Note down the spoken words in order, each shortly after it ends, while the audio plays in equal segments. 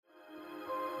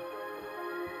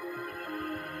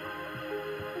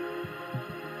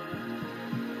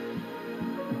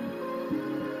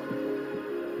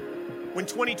When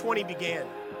 2020 began,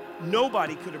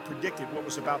 nobody could have predicted what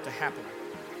was about to happen.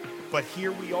 But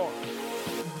here we are.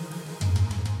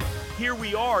 Here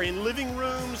we are in living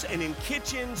rooms and in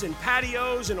kitchens and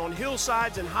patios and on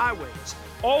hillsides and highways,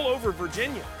 all over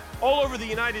Virginia, all over the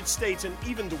United States and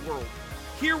even the world.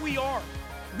 Here we are,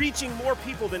 reaching more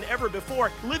people than ever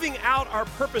before, living out our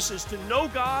purposes to know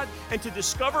God and to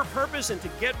discover purpose and to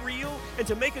get real and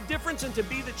to make a difference and to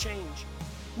be the change.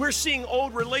 We're seeing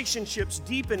old relationships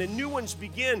deepen and new ones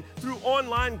begin through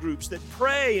online groups that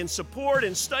pray and support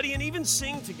and study and even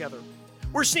sing together.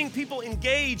 We're seeing people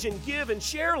engage and give and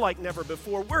share like never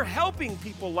before. We're helping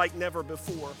people like never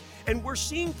before. And we're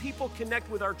seeing people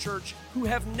connect with our church who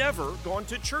have never gone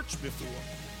to church before.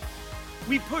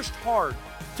 We pushed hard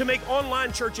to make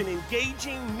online church an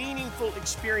engaging, meaningful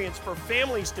experience for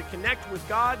families to connect with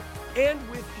God and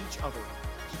with each other.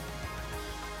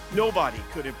 Nobody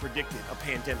could have predicted a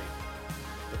pandemic,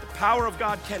 but the power of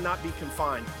God cannot be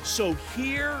confined. So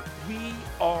here we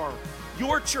are.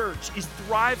 Your church is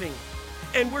thriving,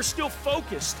 and we're still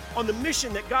focused on the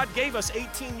mission that God gave us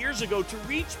 18 years ago to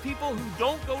reach people who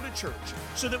don't go to church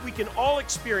so that we can all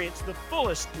experience the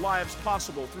fullest lives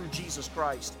possible through Jesus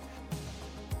Christ.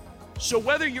 So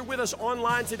whether you're with us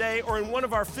online today or in one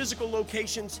of our physical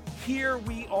locations, here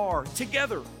we are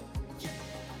together.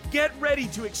 Get ready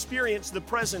to experience the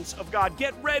presence of God.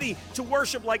 Get ready to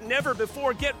worship like never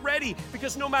before. Get ready,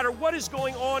 because no matter what is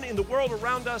going on in the world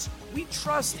around us, we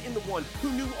trust in the one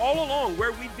who knew all along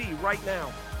where we'd be right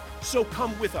now. So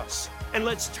come with us and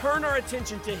let's turn our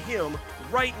attention to Him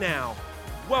right now.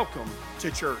 Welcome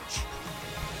to church.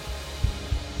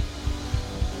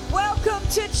 Welcome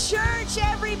to church,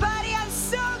 everybody. I'm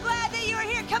so glad that you're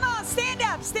here. Come on, stand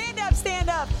up, stand up, stand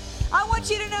up. I want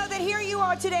you to know that here you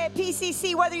are today at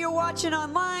PCC, whether you're watching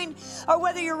online or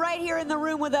whether you're right here in the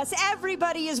room with us.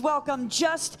 Everybody is welcome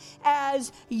just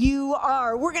as you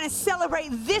are. We're going to celebrate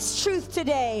this truth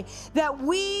today, that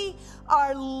we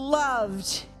are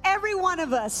loved, every one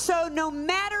of us. So no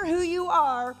matter who you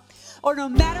are or no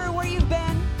matter where you've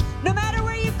been, no matter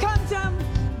where you've come from,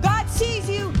 God sees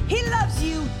you, He loves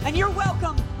you, and you're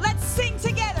welcome. Let's sing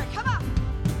together. Come on.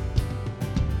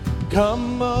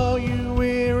 Come all you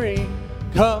weary,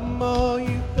 come all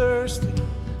you thirsty,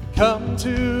 come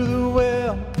to the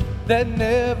well that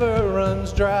never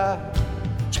runs dry.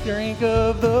 Drink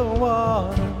of the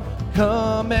water,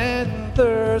 come and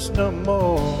thirst no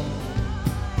more.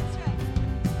 That's right.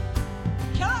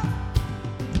 Come.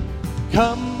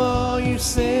 Come all you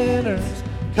sinners,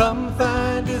 come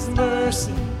find His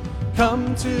mercy,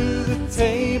 come to the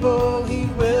table, He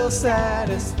will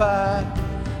satisfy.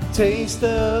 Taste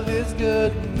of His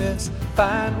goodness,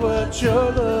 find what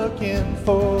you're looking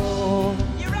for.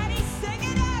 You ready? Sing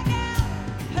it out now.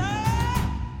 Hey.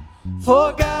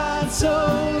 For God so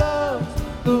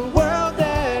loved the world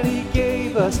that He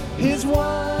gave us His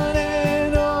one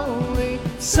and only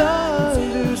Son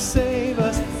to save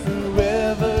us.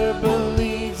 Whoever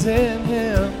believes in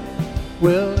Him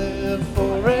will live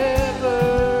forever.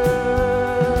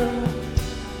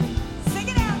 Sing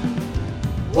it out.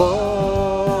 Whoa.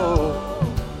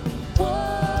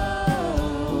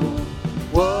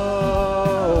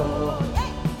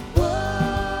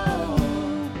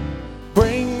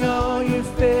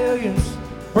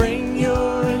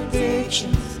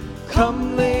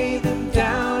 Come lay them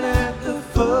down at the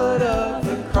foot of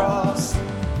the cross.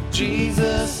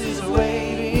 Jesus is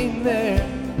waiting there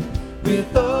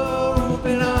with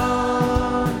open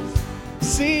arms.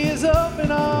 See His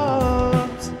open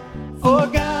arms. For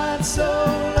God so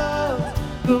loved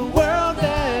the world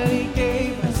that He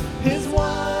gave us His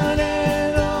one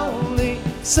and only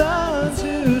Son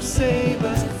to save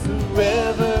us.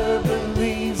 Whoever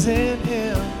believes in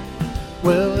Him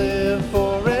will live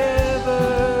forever.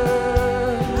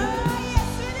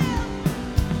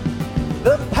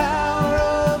 The power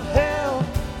of hell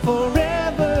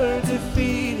forever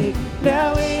defeated.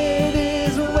 Now it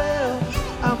is well.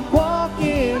 I'm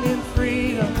walking in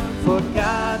freedom. For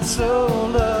God so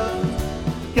loved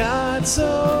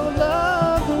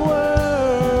the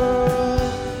world.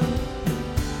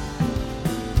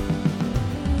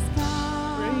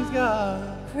 Praise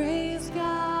God. Praise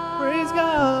God. Praise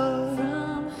God.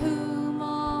 From whom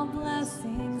all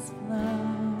blessings flow.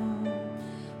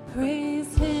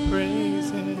 Praise Him. Praise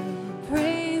Him.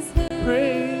 Praise Him.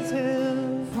 Praise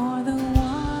Him. For the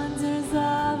wonders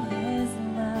of His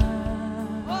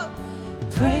love.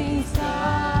 Praise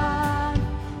God.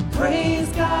 Praise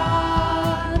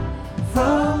God.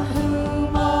 From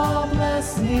whom all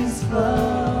blessings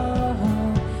flow.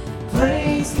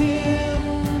 Praise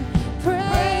Him.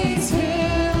 Praise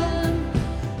Him.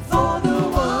 For the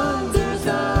wonders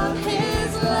of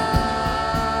His love.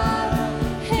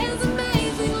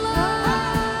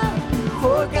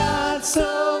 God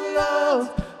so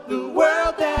loved the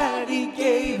world that he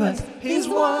gave us his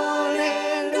one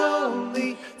and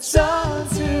only Son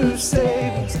to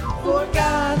save us. For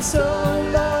God so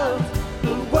loved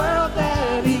the world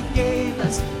that he gave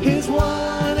us his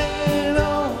one and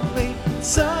only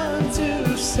Son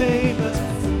to save us.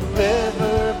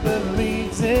 Whoever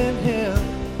believes in him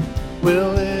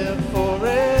will live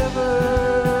forever.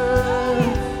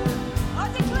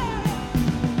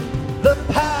 The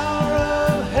power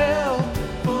of hell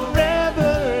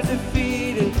forever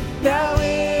defeated. Now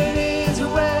it is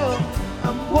well,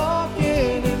 I'm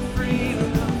walking in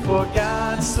freedom. For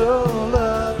God so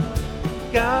loved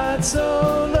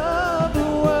the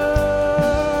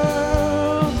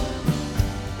world.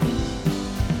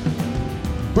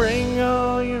 Bring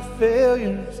all your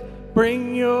failures,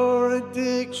 bring your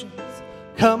addictions.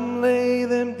 Come lay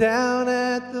them down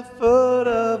at the foot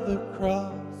of the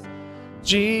cross.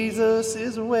 Jesus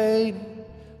is waiting.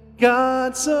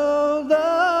 God so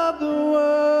loved the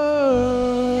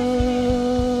world.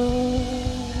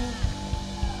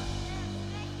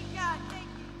 Thank you, God. Thank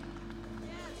you.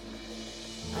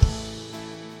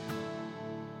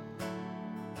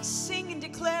 Yes. Sing and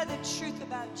declare the truth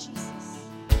about Jesus.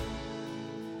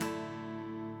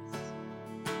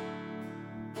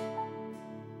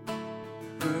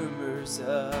 Rumors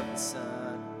of the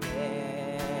Son of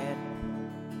Man,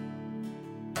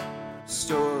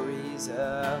 stories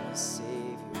of the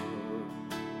Savior,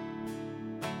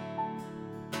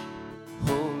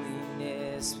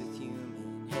 holiness with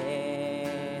human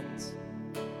hands,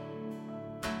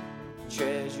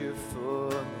 treasure for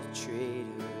the traitor.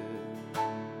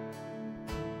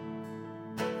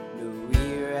 No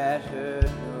ear had heard,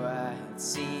 no eye had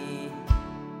seen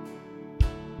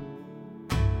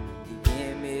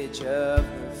image of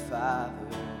the Father,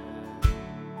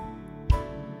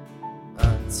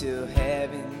 until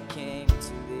heaven came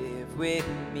to live with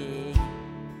me,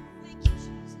 Thank you,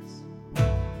 Jesus.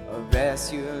 a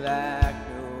rescue like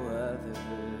no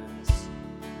others.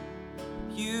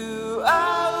 You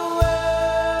are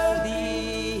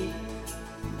worthy,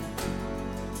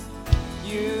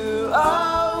 you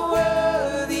are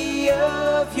worthy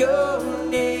of your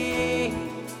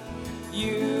name,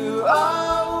 you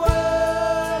are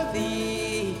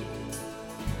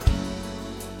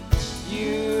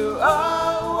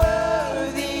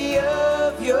worthy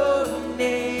of your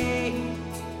name,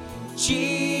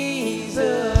 Jesus.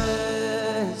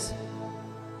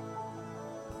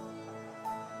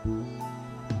 You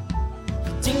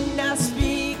did not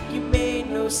speak, you made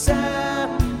no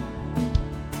sound.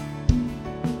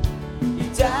 You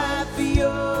died for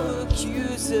your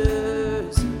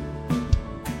accusers. And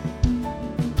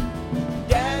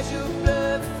as your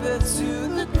blood fell to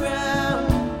the ground,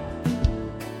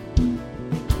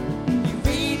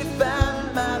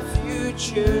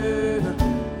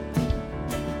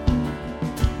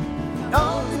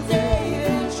 on the day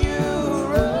that you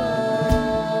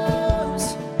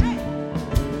rose,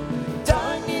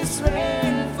 darkness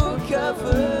ran for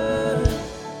cover,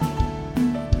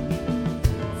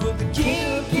 for the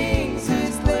King of Kings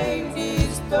has claimed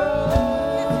his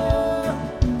throne,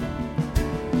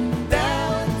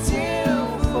 now until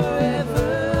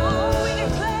forever. Oh, we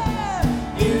declare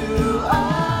You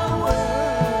are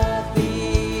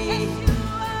worthy.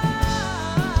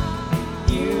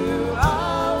 You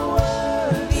are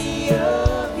worthy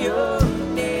of your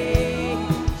name.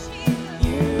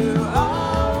 You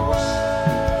are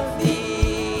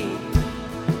worthy.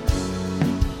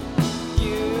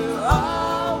 You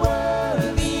are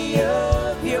worthy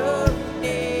of your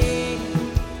name,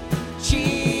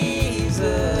 Jesus.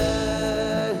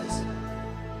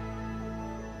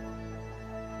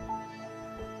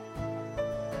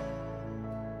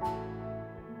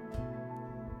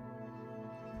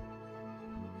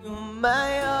 You're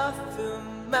my author,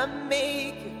 my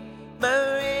maker, my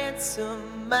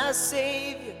ransom, my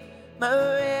savior, my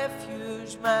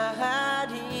refuge, my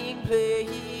hiding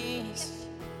place.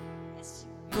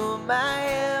 You're my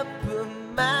helper,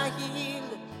 my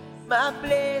healer, my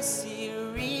blessed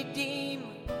redeemer,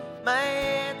 my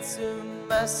answer,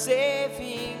 my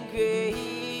saving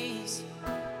grace.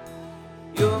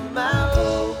 You're my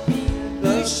hope in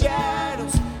the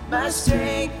shadows, my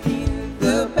strength in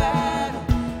the battle,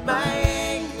 my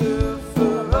anchor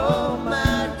for all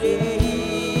my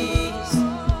days.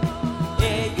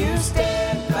 Yeah, you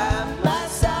stand by my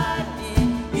side,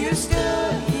 and you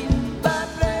stood in my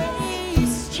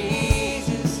place,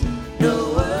 Jesus.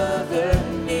 No other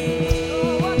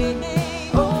name,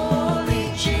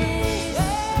 only Jesus.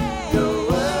 No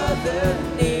other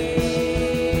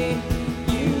name.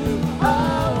 You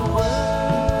are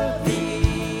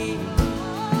worthy.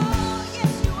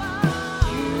 yes, you are.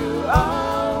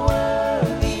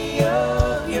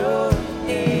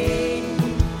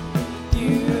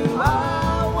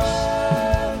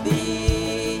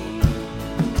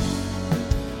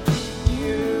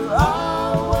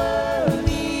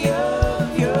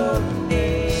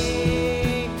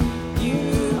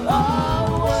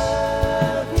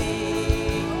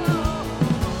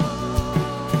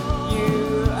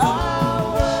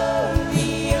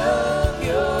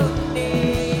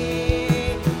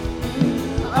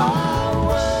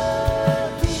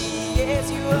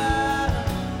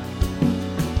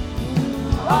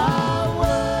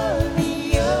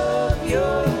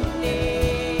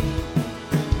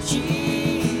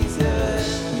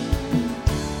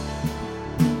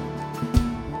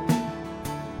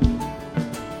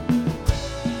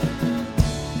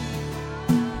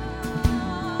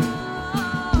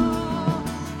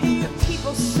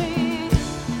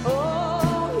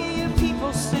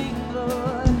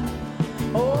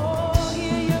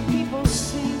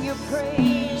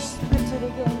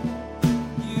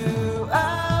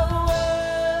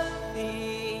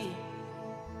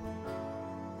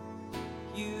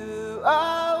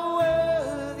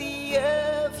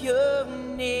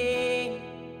 name.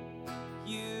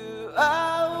 You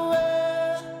are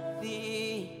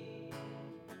worthy.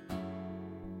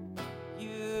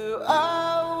 You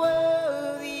are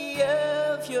worthy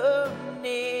of your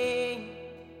name,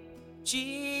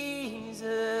 Jesus.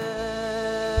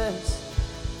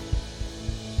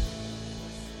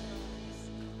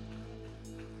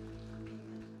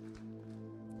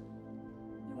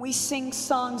 We sing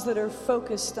songs that are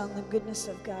focused on the goodness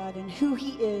of God and who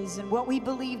He is and what we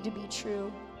believe to be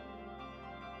true.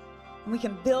 And we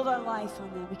can build our life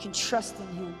on that. We can trust in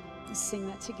Him. Let's sing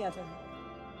that together.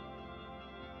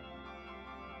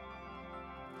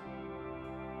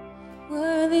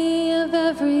 Worthy of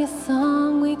every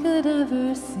song we could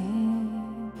ever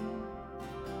sing,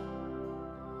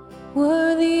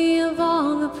 worthy of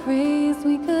all the praise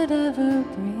we could ever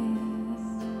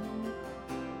bring,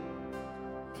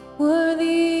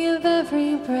 worthy of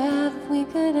every breath we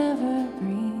could ever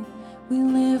breathe. We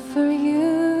live for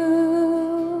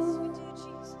you,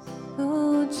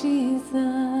 oh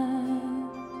Jesus.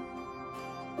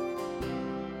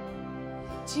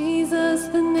 Jesus,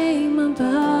 the name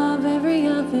above every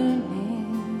other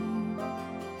name.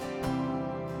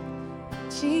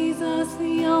 Jesus,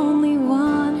 the only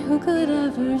one who could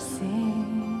ever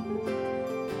sing.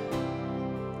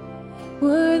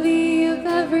 Worthy of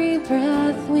every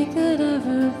breath we could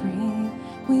ever breathe.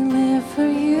 We live for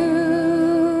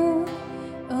you.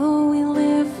 Oh, we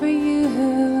live for you.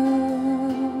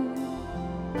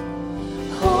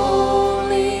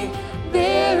 Holy,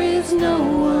 there is no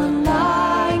one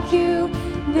like you.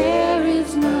 There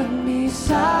is none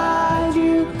beside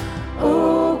you.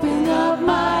 Open up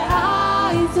my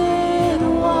eyes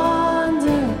in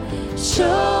wonder.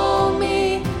 Show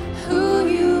me who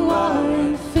you are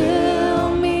and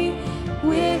fill me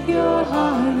with your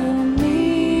heart and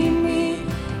lead me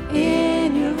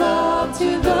in your love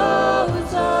to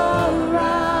those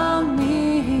around me.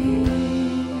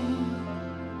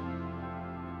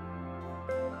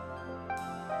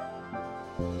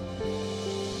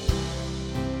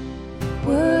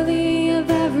 Worthy of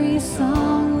every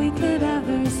song we could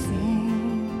ever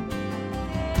sing,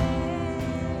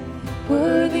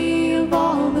 worthy of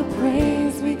all the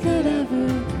praise we could ever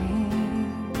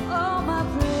bring, Oh, my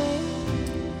praise.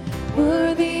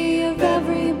 worthy of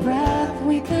every breath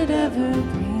we could ever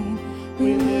breathe.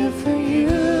 We live for you,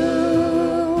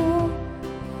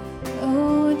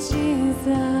 oh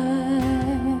Jesus.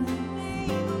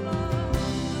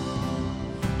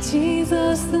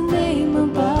 Jesus, the name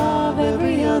above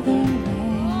every other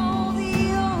name. Oh,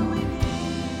 the only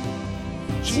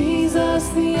name. Jesus,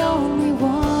 the only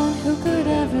one who could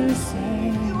ever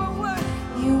say, You are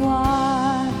worthy. you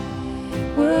are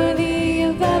worthy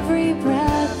of every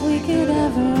breath we could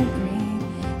ever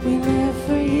breathe. We live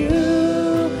for you.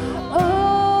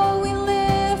 Oh, we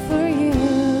live for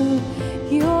you.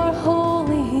 You're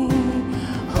holy,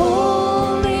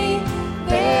 holy.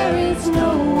 There is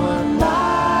no one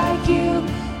like you.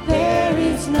 There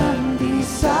is none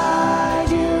beside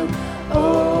you.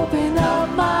 Open up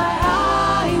my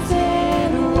eyes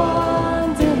in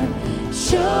wonder.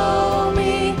 Show me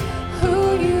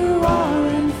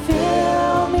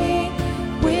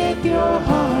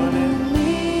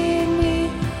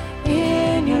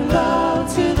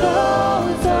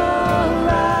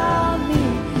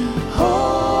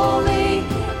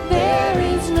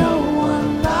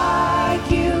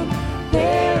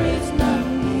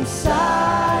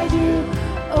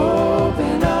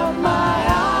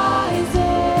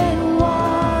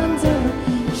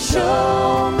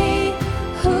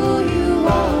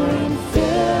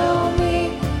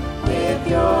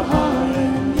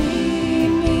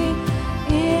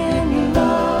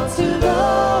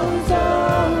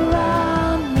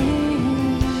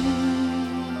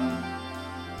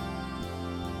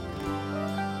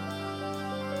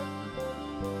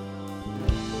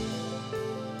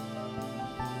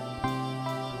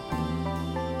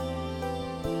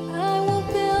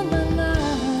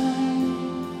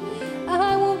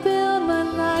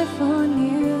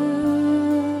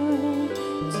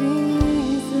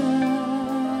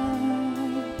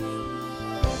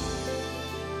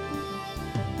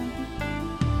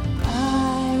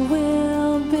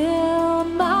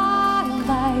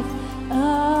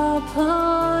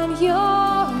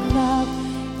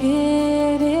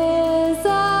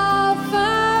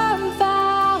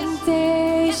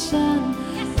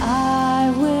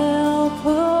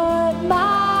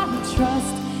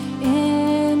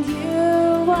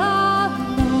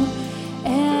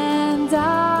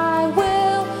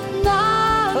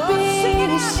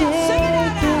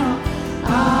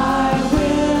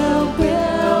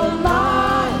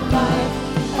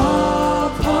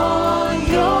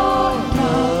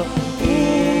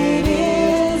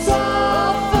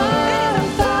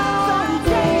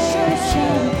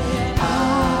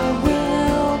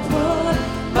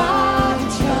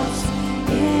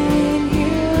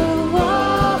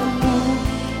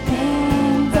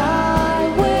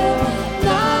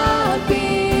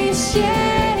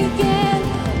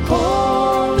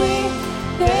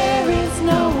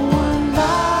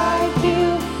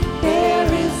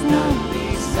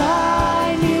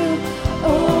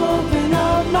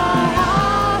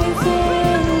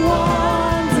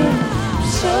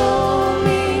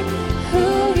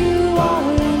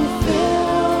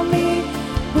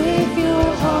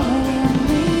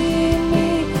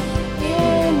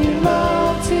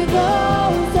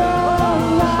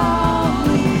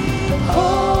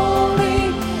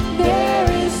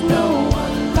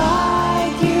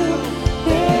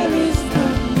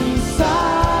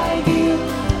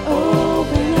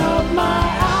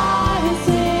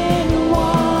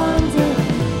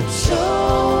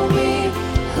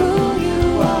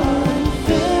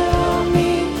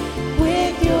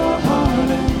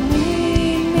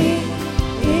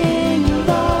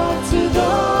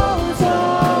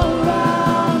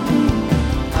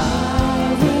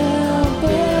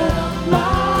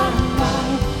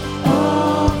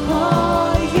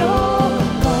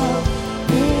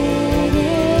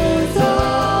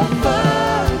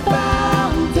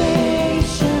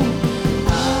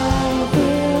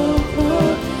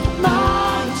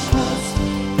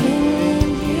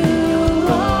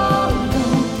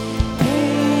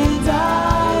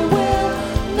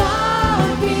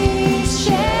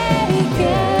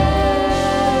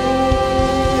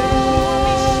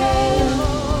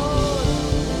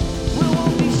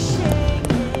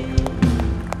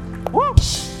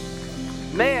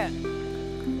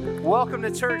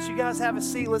to church. You guys have a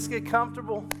seat. Let's get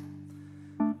comfortable.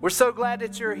 We're so glad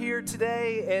that you're here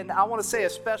today, and I want to say a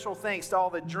special thanks to all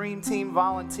the Dream Team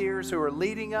volunteers who are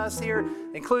leading us here,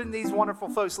 including these wonderful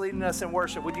folks leading us in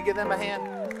worship. Would you give them a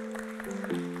hand?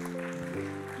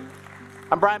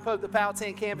 I'm Brian Pope, the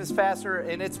Powhatan campus pastor,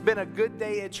 and it's been a good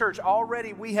day at church.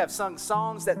 Already we have sung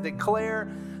songs that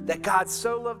declare that God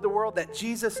so loved the world, that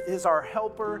Jesus is our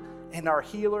helper and our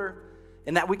healer,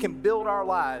 and that we can build our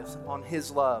lives on his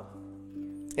love.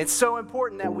 It's so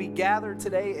important that we gather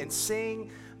today and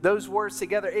sing those words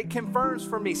together. It confirms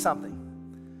for me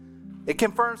something. It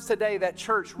confirms today that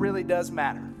church really does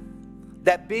matter,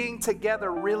 that being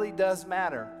together really does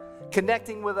matter.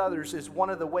 Connecting with others is one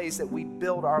of the ways that we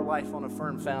build our life on a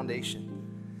firm foundation.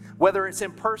 Whether it's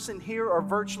in person here or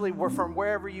virtually, or from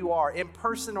wherever you are, in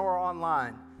person or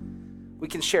online, we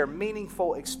can share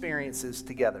meaningful experiences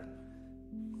together.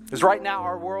 Because right now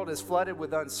our world is flooded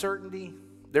with uncertainty.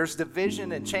 There's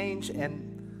division and change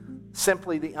and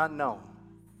simply the unknown.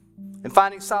 And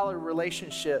finding solid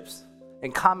relationships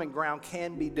and common ground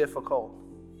can be difficult.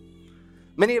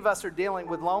 Many of us are dealing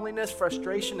with loneliness,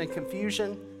 frustration, and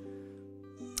confusion,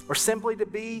 or simply to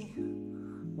be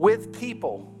with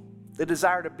people, the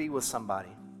desire to be with somebody.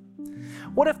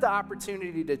 What if the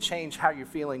opportunity to change how you're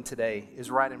feeling today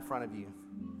is right in front of you,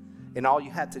 and all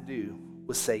you had to do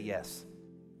was say yes?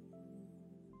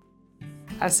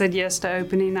 I said yes to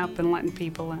opening up and letting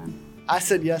people in. I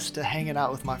said yes to hanging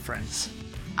out with my friends.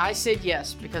 I said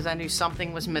yes because I knew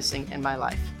something was missing in my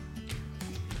life.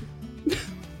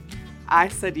 I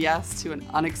said yes to an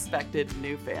unexpected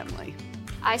new family.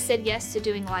 I said yes to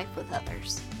doing life with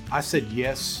others. I said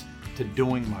yes to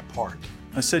doing my part.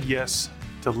 I said yes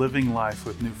to living life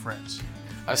with new friends.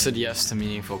 I said yes to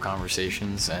meaningful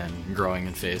conversations and growing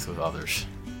in faith with others.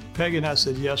 Peggy and I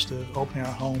said yes to opening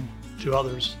our home to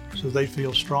others so they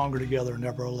feel stronger together and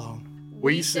never alone.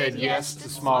 We said yes to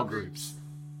small groups.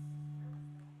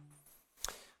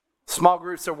 Small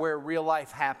groups are where real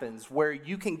life happens, where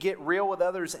you can get real with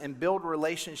others and build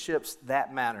relationships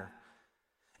that matter.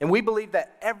 And we believe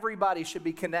that everybody should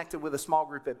be connected with a small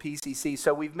group at PCC,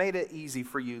 so we've made it easy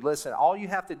for you. Listen, all you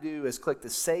have to do is click the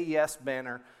Say Yes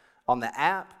banner on the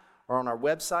app or on our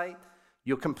website.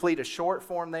 You'll complete a short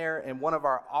form there, and one of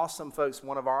our awesome folks,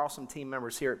 one of our awesome team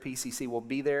members here at PCC will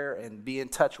be there and be in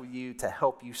touch with you to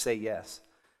help you say yes.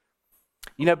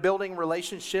 You know, building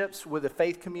relationships with the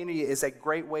faith community is a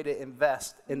great way to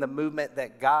invest in the movement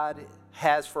that God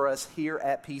has for us here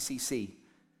at PCC.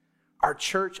 Our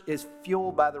church is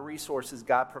fueled by the resources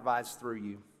God provides through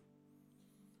you.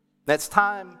 That's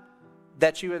time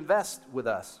that you invest with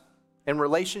us. In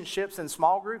relationships and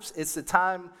small groups, it's the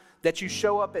time that you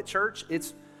show up at church.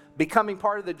 It's becoming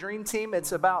part of the Dream Team.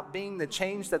 It's about being the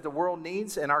change that the world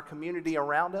needs in our community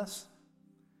around us.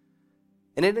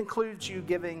 And it includes you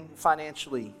giving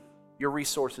financially your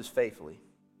resources faithfully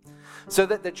so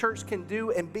that the church can do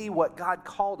and be what God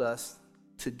called us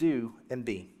to do and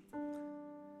be.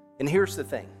 And here's the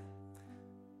thing.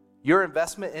 Your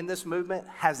investment in this movement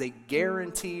has a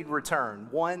guaranteed return,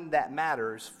 one that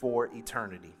matters for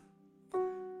eternity.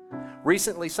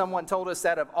 Recently, someone told us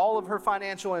that of all of her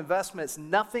financial investments,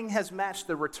 nothing has matched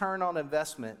the return on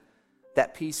investment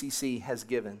that PCC has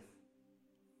given.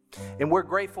 And we're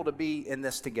grateful to be in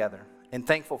this together and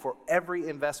thankful for every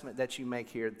investment that you make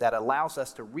here that allows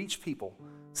us to reach people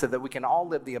so that we can all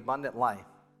live the abundant life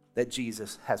that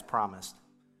Jesus has promised.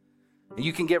 And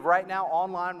you can give right now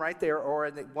online right there or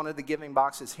in one of the giving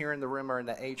boxes here in the room or in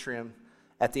the atrium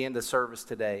at the end of service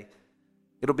today.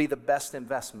 It'll be the best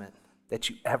investment that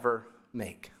you ever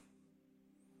make.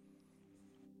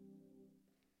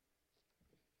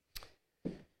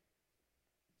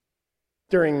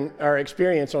 During our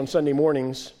experience on Sunday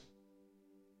mornings,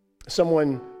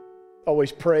 someone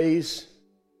always prays,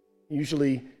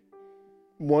 usually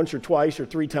once or twice or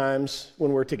three times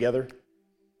when we're together.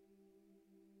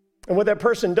 And what that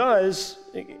person does,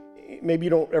 maybe you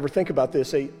don't ever think about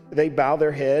this, they bow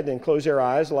their head and close their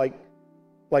eyes like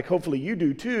hopefully you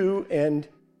do too, and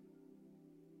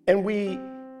we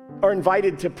are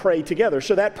invited to pray together.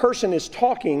 So that person is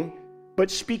talking, but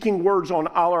speaking words on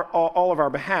all of our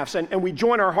behalfs, and we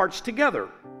join our hearts together,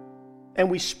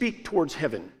 and we speak towards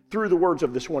heaven through the words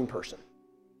of this one person.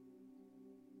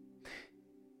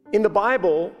 In the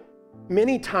Bible,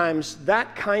 many times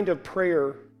that kind of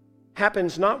prayer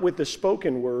happens not with the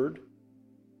spoken word,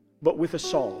 but with a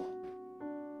song,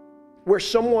 where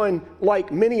someone,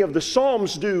 like many of the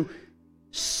Psalms do,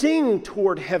 sing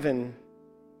toward heaven,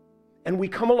 and we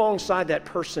come alongside that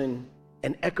person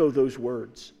and echo those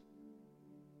words.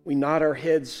 We nod our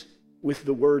heads with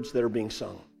the words that are being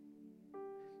sung.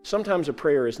 Sometimes a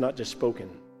prayer is not just spoken,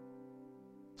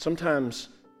 Sometimes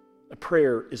a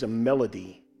prayer is a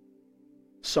melody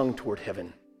sung toward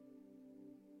heaven.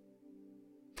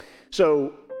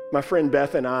 So my friend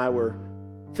Beth and I were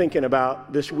thinking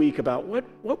about this week about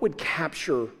what would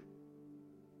capture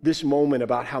this moment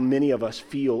about how many of us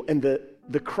feel and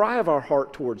the cry of our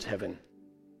heart towards heaven.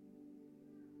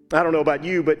 I don't know about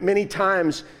you, but many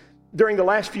times during the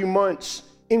last few months,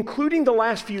 including the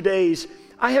last few days,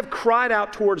 I have cried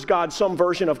out towards God some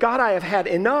version of, God, I have had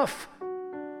enough.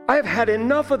 I have had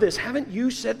enough of this. Haven't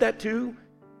you said that too?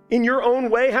 In your own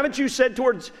way, haven't you said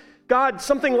towards God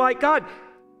something like, God,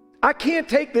 I can't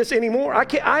take this anymore.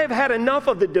 I have had enough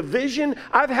of the division.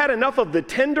 I've had enough of the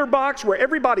tinderbox where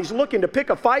everybody's looking to pick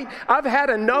a fight. I've had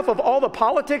enough of all the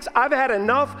politics. I've had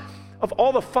enough of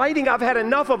all the fighting. I've had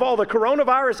enough of all the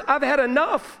coronavirus. I've had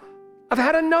enough. I've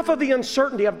had enough of the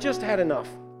uncertainty. I've just had enough.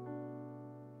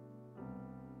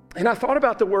 And I thought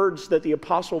about the words that the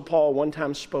Apostle Paul one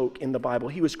time spoke in the Bible.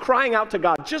 He was crying out to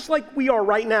God just like we are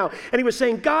right now. And he was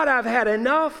saying, God, I've had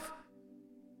enough.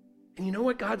 And you know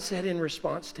what God said in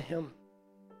response to him?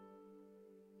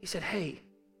 He said, hey,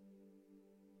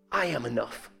 I am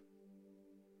enough.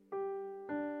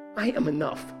 I am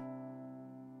enough.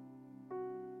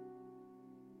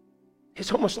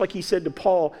 It's almost like he said to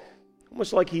Paul,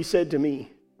 almost like he said to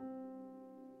me,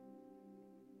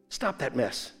 stop that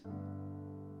mess.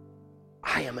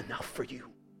 I am enough for you.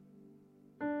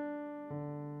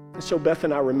 And so Beth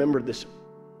and I remembered this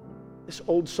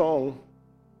old song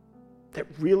that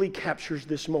really captures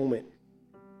this moment.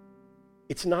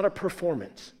 It's not a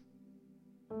performance.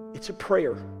 It's a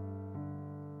prayer.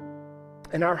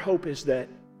 And our hope is that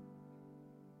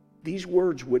these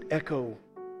words would echo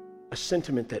a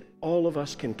sentiment that all of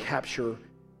us can capture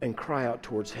and cry out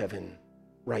towards heaven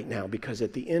right now. Because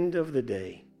at the end of the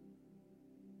day,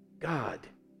 God,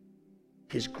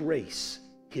 His grace,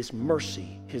 His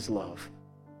mercy, His love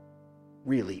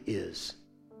really is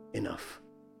enough.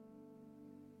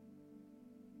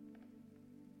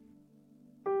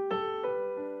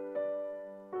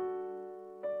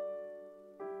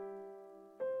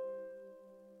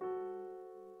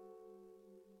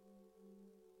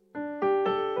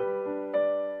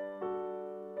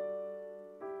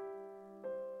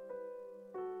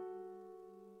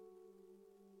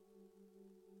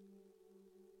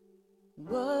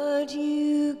 What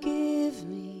you give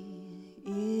me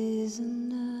is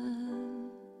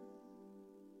enough.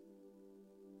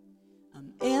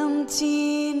 I'm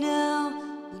empty now,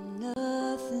 but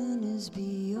nothing is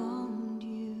beyond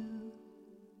you.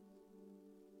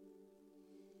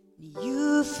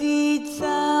 You feed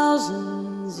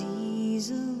thousands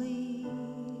easily,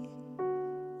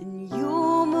 and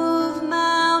you'll move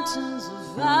mountains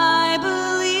if I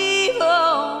believe.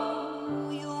 Oh,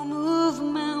 you'll move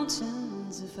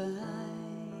mountains if I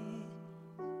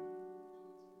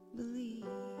believe.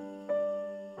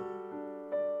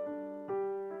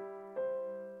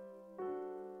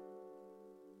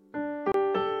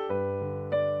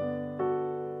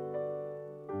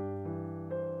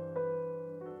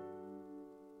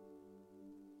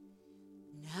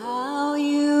 And how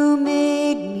you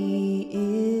made me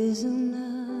is enough.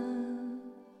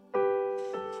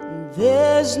 And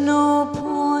there's no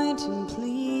point in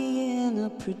pleading a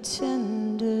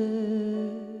pretender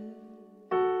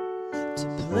to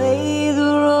play the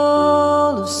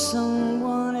role of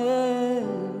someone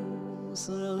else.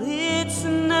 Well, it's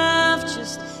enough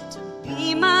just to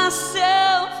be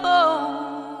myself.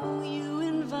 Oh, you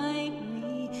invite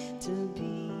me to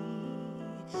be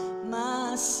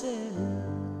myself.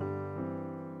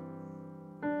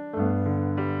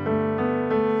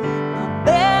 My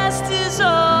best is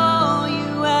all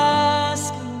you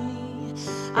ask of me.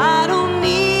 I don't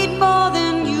need more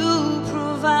than you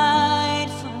provide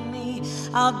for me.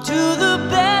 I'll do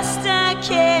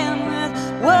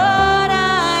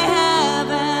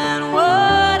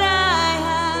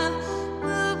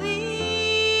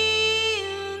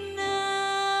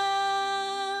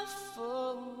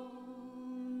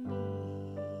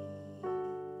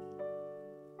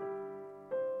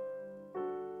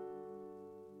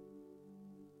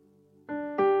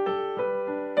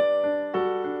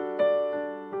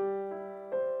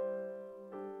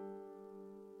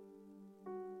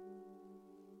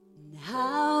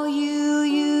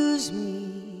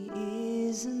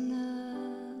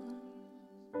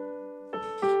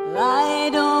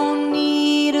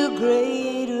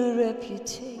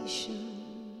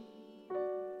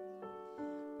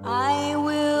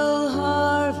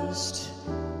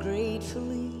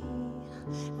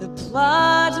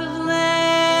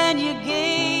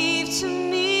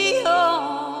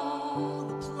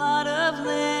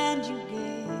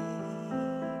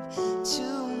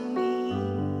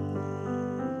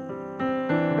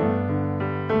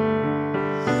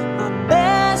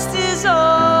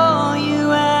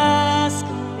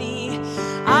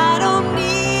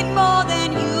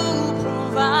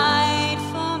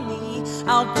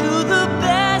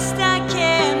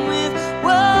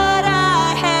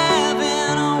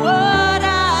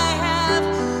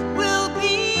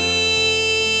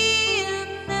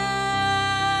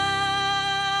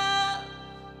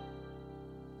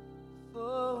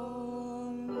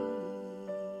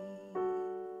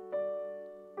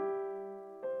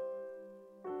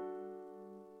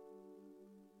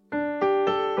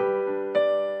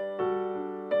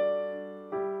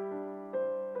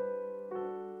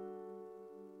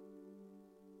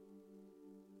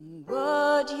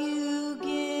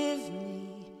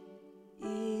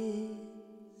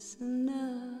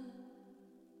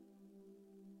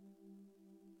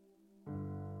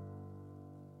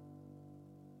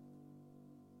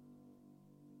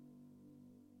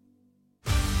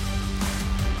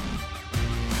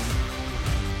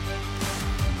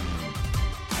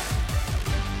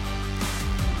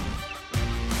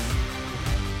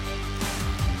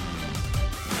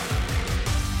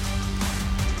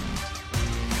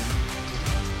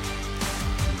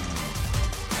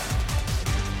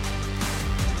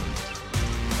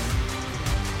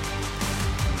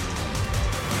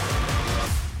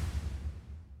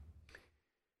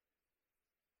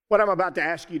What I'm about to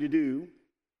ask you to do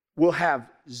will have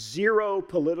zero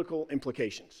political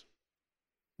implications.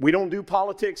 We don't do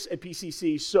politics at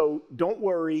PCC, so don't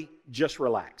worry, just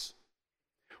relax.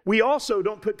 We also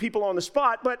don't put people on the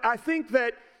spot, but I think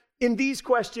that in these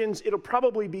questions, it'll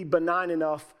probably be benign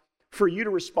enough for you to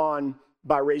respond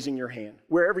by raising your hand,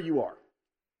 wherever you are.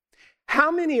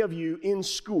 How many of you in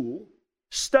school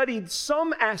studied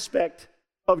some aspect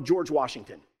of George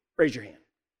Washington? Raise your hand.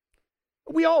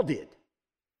 We all did.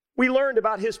 We learned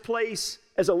about his place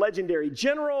as a legendary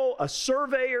general, a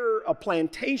surveyor, a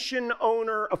plantation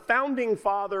owner, a founding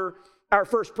father, our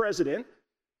first president,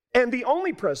 and the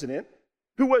only president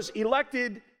who was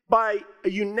elected by a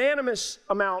unanimous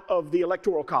amount of the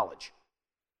Electoral College.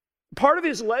 Part of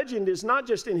his legend is not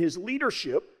just in his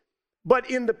leadership,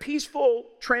 but in the peaceful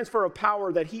transfer of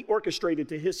power that he orchestrated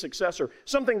to his successor,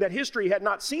 something that history had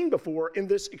not seen before in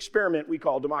this experiment we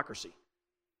call democracy.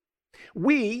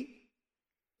 We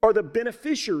are the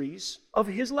beneficiaries of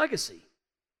his legacy.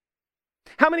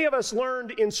 How many of us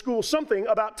learned in school something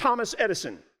about Thomas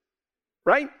Edison,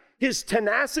 right? His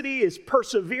tenacity, his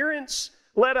perseverance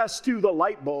led us to the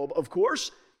light bulb, of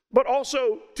course, but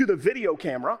also to the video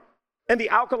camera and the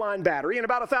alkaline battery and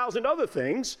about 1,000 other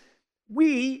things.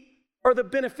 We are the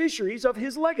beneficiaries of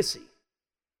his legacy.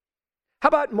 How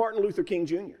about Martin Luther King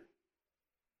Jr.?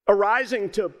 Arising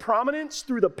to prominence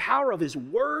through the power of his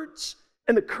words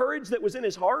and the courage that was in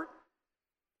his heart,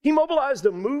 he mobilized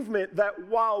a movement that,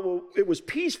 while it was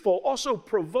peaceful, also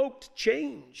provoked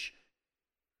change.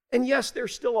 And yes,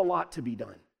 there's still a lot to be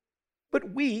done,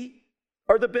 but we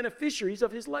are the beneficiaries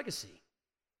of his legacy.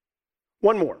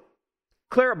 One more,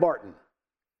 Clara Barton.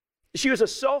 She was a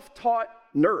self-taught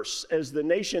nurse as the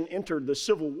nation entered the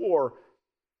Civil War.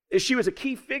 She was a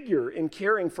key figure in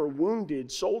caring for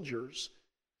wounded soldiers.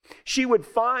 She would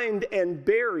find and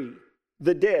bury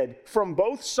the dead from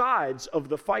both sides of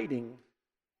the fighting.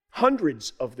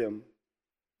 Hundreds of them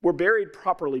were buried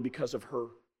properly because of her.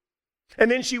 And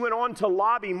then she went on to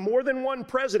lobby more than one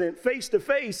president face to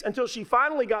face until she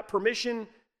finally got permission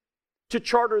to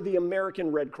charter the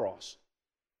American Red Cross.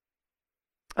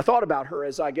 I thought about her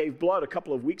as I gave blood a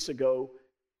couple of weeks ago.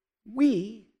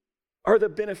 We are the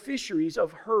beneficiaries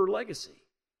of her legacy.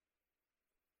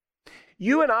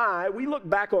 You and I, we look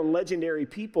back on legendary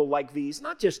people like these,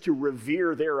 not just to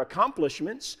revere their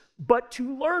accomplishments, but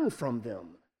to learn from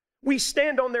them. We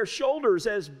stand on their shoulders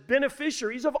as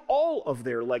beneficiaries of all of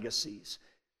their legacies.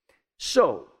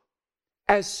 So,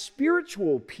 as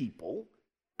spiritual people,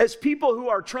 as people who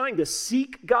are trying to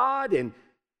seek God and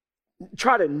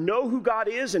try to know who God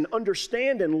is and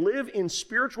understand and live in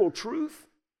spiritual truth,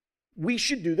 we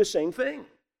should do the same thing.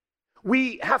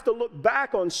 We have to look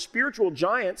back on spiritual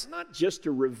giants, not just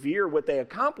to revere what they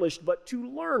accomplished, but to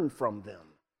learn from them.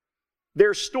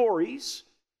 Their stories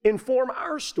inform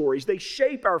our stories. They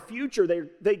shape our future.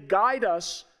 They guide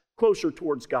us closer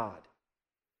towards God.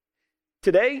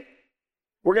 Today,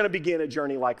 we're going to begin a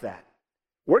journey like that.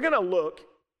 We're going to look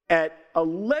at a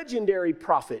legendary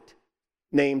prophet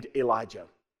named Elijah.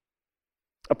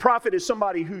 A prophet is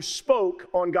somebody who spoke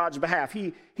on God's behalf.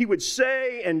 He would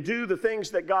say and do the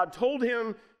things that God told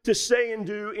him to say and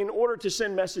do in order to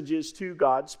send messages to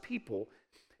God's people.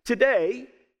 Today,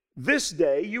 this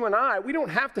day, you and I, we don't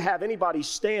have to have anybody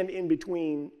stand in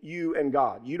between you and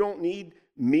God. You don't need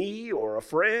me or a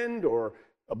friend or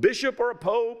a bishop or a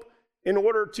pope in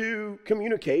order to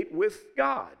communicate with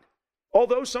God.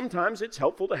 Although sometimes it's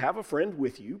helpful to have a friend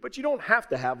with you, but you don't have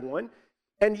to have one.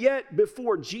 And yet,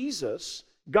 before Jesus,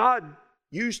 God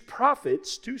used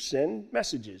prophets to send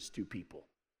messages to people.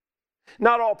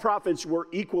 Not all prophets were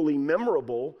equally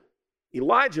memorable.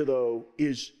 Elijah, though,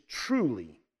 is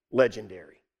truly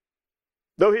legendary.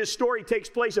 Though his story takes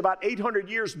place about 800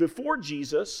 years before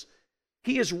Jesus,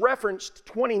 he is referenced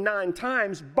 29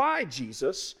 times by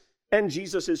Jesus and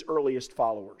Jesus' earliest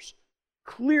followers.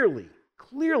 Clearly,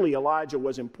 Elijah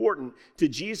was important to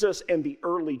Jesus and the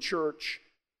early church,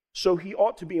 so he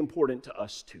ought to be important to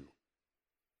us too.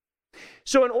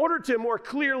 So in order to more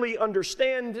clearly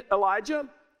understand Elijah,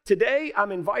 today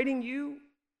I'm inviting you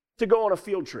to go on a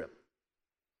field trip.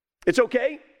 It's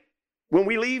okay. When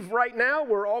we leave right now,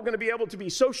 we're all going to be able to be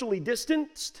socially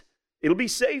distanced. It'll be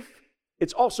safe.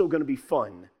 It's also going to be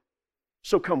fun.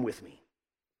 So come with me.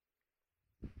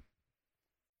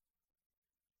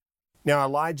 Now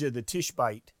Elijah the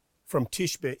Tishbite from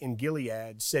Tishbe in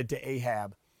Gilead said to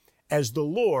Ahab, "As the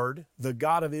Lord, the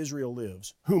God of Israel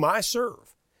lives, whom I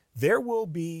serve, there will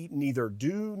be neither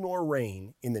dew nor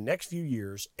rain in the next few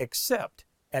years except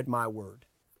at my word."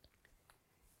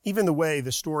 Even the way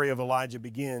the story of Elijah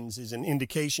begins is an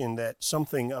indication that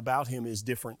something about him is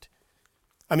different.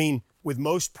 I mean, with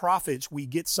most prophets, we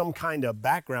get some kind of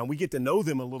background. We get to know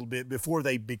them a little bit before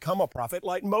they become a prophet,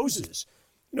 like Moses.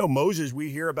 You know, Moses, we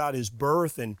hear about his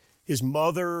birth and his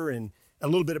mother and a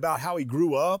little bit about how he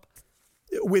grew up.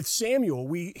 With Samuel,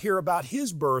 we hear about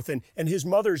his birth and his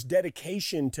mother's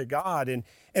dedication to God.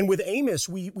 And with Amos,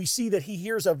 we see that he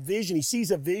hears a vision. He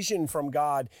sees a vision from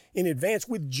God in advance.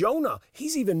 With Jonah,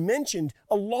 he's even mentioned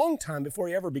a long time before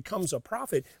he ever becomes a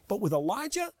prophet. But with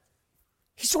Elijah,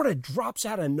 he sort of drops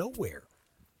out of nowhere.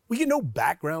 We get no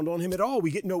background on him at all.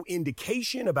 We get no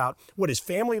indication about what his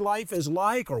family life is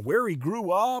like or where he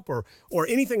grew up or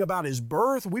anything about his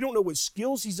birth. We don't know what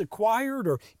skills he's acquired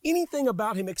or anything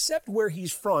about him except where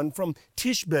he's from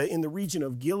Tishbe in the region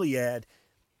of Gilead.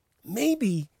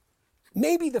 Maybe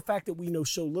the fact that we know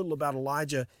so little about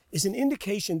Elijah is an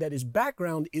indication that his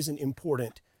background isn't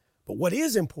important. But what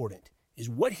is important is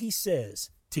what he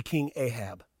says to King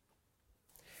Ahab.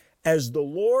 As the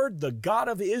Lord, the God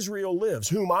of Israel lives,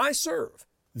 whom I serve,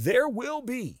 there will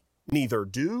be neither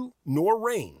dew nor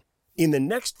rain in the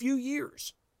next few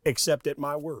years, except at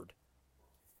my word.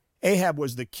 Ahab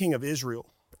was the king of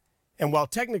Israel, and while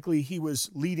technically he was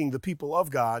leading the people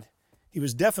of God, he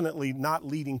was definitely not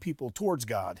leading people towards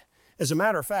God. As a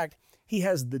matter of fact, he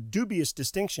has the dubious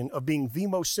distinction of being the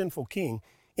most sinful king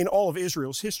in all of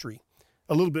Israel's history.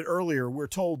 A little bit earlier, we're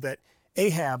told that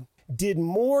Ahab did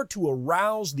more to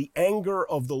arouse the anger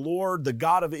of the Lord, the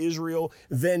God of Israel,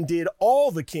 than did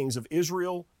all the kings of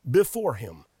Israel before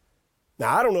him.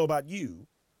 Now, I don't know about you,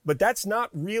 but that's not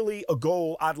really a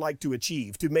goal I'd like to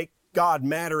achieve, to make God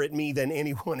madder at me than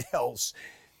anyone else.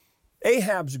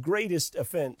 Ahab's greatest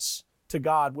offense to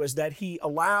God was that he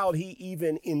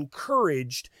even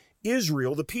encouraged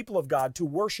Israel, the people of God, to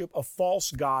worship a false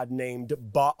god named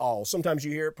Baal. Sometimes you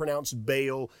hear it pronounced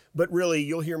Baal, but really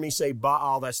you'll hear me say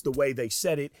Baal. That's the way they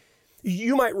said it.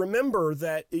 You might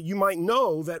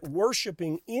know that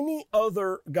worshiping any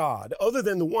other god other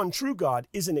than the one true God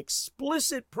is an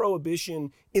explicit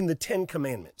prohibition in the Ten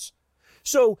Commandments.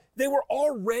 So they were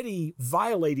already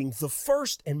violating the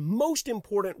first and most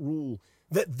important rule,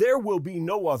 that there will be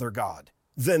no other God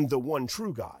than the one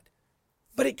true God.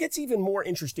 But it gets even more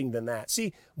interesting than that.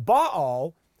 See,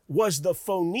 Baal was the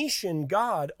Phoenician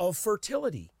god of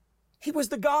fertility. He was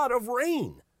the god of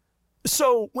rain.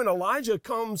 So when Elijah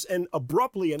comes and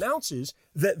abruptly announces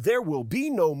that there will be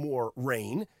no more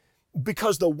rain,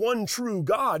 because the one true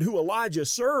God who Elijah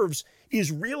serves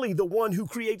is really the one who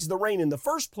creates the rain in the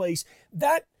first place,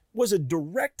 that was a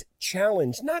direct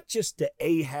challenge, not just to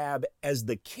Ahab as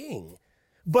the king,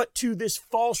 but to this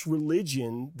false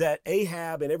religion that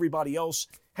Ahab and everybody else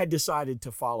had decided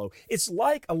to follow. It's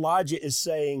like Elijah is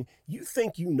saying, you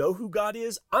think you know who God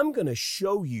is? I'm going to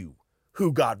show you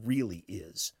who God really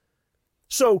is.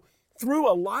 So through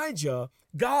Elijah,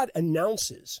 God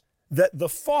announces that the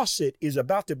faucet is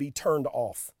about to be turned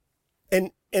off.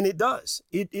 And it does.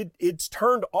 It's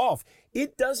turned off.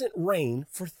 It doesn't rain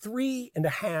for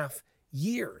 3.5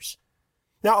 years.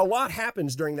 Now, a lot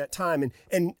happens during that time,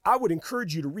 and I would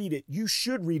encourage you to read it. You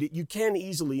should read it. You can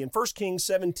easily in 1 Kings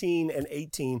 17 and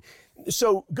 18.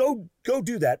 So go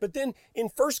do that. But then in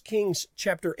 1 Kings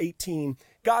chapter 18,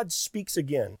 God speaks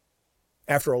again.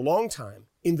 After a long time,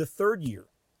 in the 3rd year,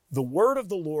 the word of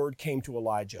the Lord came to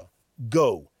Elijah.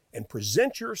 Go and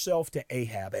present yourself to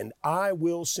Ahab, and I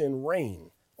will send rain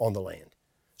on the land.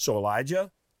 So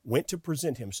Elijah went to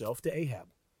present himself to Ahab.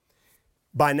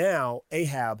 By now,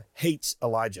 Ahab hates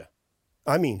Elijah.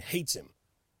 I mean, hates him.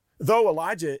 Though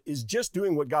Elijah is just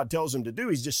doing what God tells him to do,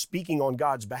 he's just speaking on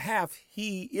God's behalf,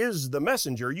 he is the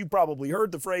messenger. You probably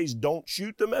heard the phrase, don't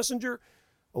shoot the messenger.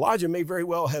 Elijah may very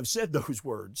well have said those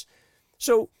words.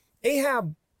 So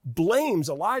Ahab blames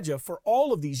Elijah for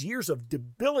all of these years of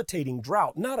debilitating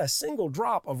drought, not a single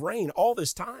drop of rain all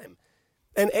this time.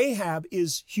 And Ahab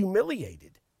is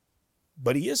humiliated,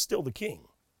 but he is still the king.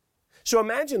 So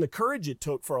imagine the courage it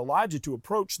took for Elijah to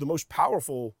approach the most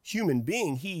powerful human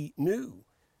being he knew.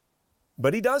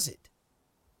 But he does it.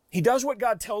 He does what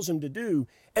God tells him to do.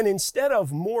 And instead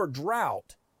of more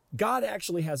drought, God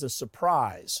actually has a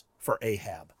surprise for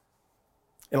Ahab.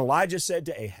 And Elijah said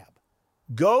to Ahab,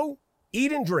 go,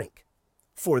 eat and drink,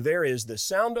 for there is the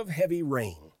sound of heavy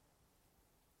rain.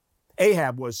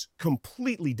 Ahab was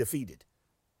completely defeated.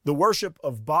 The worship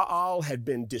of Baal had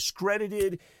been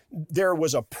discredited. There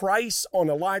was a price on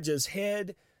Elijah's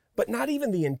head, but not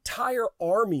even the entire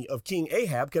army of King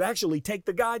Ahab could actually take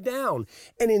the guy down.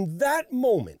 And in that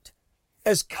moment,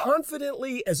 as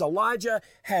confidently as Elijah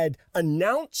had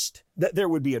announced that there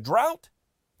would be a drought,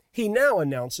 he now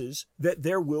announces that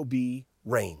there will be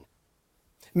rain.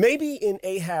 Maybe in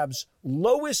Ahab's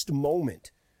lowest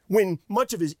moment, when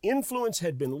much of his influence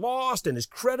had been lost and his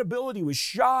credibility was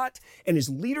shot and his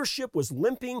leadership was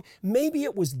limping, maybe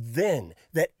it was then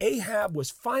that Ahab was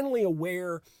finally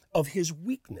aware of his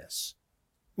weakness.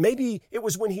 Maybe it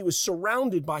was when he was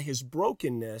surrounded by his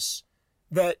brokenness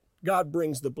that God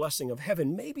brings the blessing of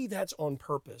heaven. Maybe that's on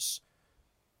purpose.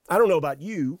 I don't know about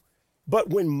you, but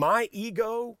when my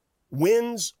ego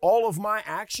wins all of my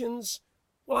actions,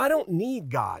 well, I don't need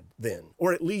God then,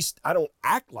 or at least I don't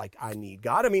act like I need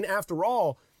God. I mean, after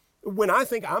all, when I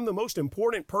think I'm the most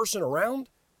important person around,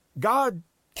 God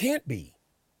can't be.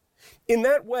 In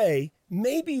that way,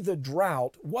 maybe the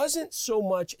drought wasn't so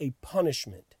much a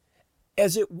punishment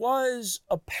as it was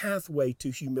a pathway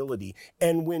to humility.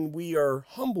 And when we are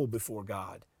humble before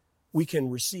God, we can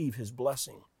receive his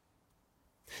blessing.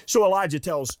 So Elijah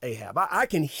tells Ahab, I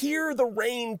can hear the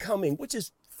rain coming, which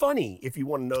is funny if you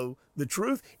want to know the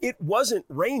truth. It wasn't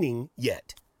raining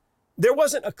yet. There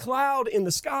wasn't a cloud in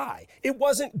the sky. It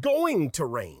wasn't going to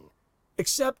rain,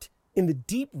 except in the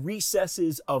deep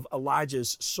recesses of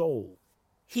Elijah's soul.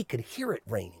 He could hear it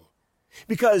raining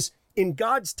because in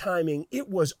God's timing, it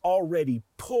was already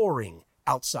pouring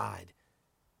outside.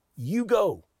 You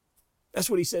go. That's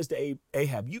what he says to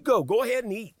Ahab. You go ahead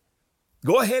and eat.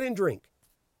 Go ahead and drink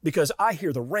because I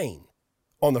hear the rain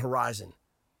on the horizon.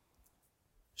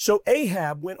 So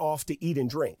Ahab went off to eat and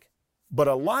drink, but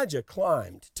Elijah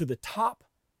climbed to the top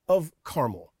of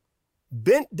Carmel,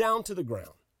 bent down to the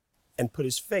ground, and put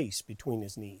his face between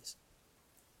his knees.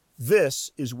 This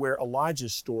is where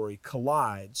Elijah's story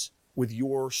collides with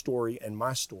your story and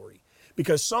my story,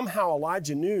 because somehow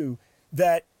Elijah knew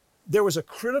that there was a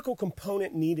critical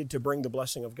component needed to bring the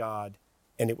blessing of God,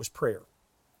 and it was prayer.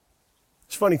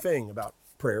 It's a funny thing about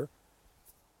prayer.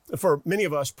 For many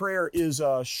of us, prayer is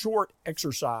a short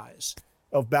exercise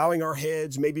of bowing our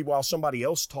heads, maybe while somebody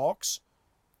else talks.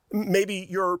 Maybe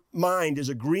your mind is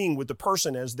agreeing with the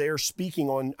person as they're speaking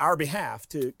on our behalf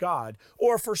to God.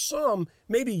 Or for some,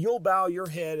 maybe you'll bow your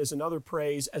head as another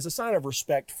praise, as a sign of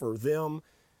respect for them.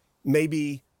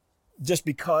 Maybe just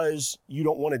because you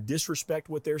don't want to disrespect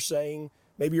what they're saying.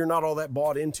 Maybe you're not all that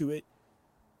bought into it.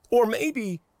 Or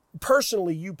maybe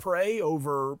personally you pray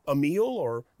over a meal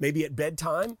or maybe at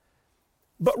bedtime.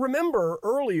 But remember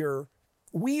earlier,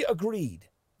 we agreed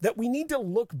that we need to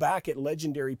look back at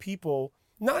legendary people,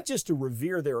 not just to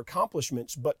revere their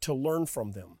accomplishments, but to learn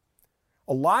from them.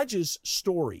 Elijah's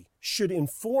story should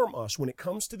inform us when it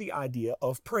comes to the idea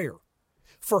of prayer.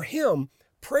 For him,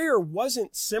 prayer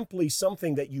wasn't simply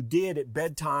something that you did at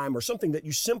bedtime or something that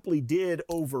you simply did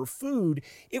over food.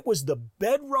 It was the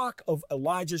bedrock of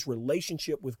Elijah's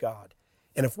relationship with God.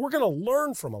 And if we're going to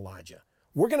learn from Elijah,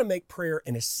 we're going to make prayer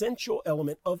an essential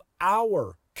element of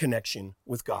our connection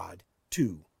with God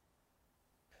too.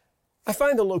 I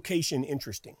find the location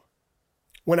interesting.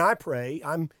 When I pray,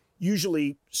 I'm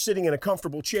usually sitting in a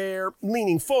comfortable chair,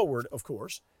 leaning forward, of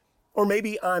course, or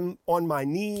maybe I'm on my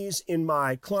knees in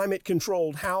my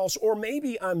climate-controlled house, or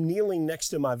maybe I'm kneeling next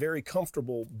to my very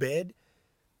comfortable bed.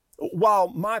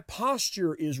 While my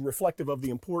posture is reflective of the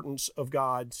importance of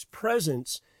God's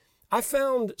presence, I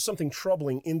found something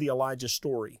troubling in the Elijah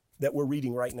story that we're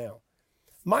reading right now.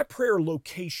 My prayer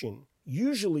location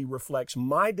usually reflects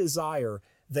my desire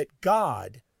that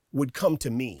God would come to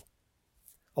me.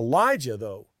 Elijah,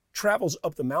 though, travels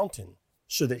up the mountain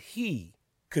so that he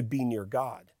could be near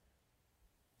God.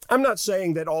 I'm not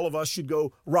saying that all of us should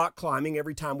go rock climbing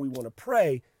every time we want to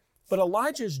pray, but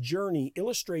Elijah's journey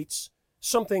illustrates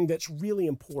something that's really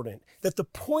important, that the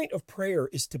point of prayer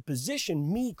is to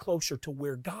position me closer to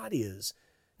where God is,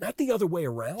 not the other way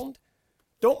around.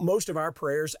 Don't most of our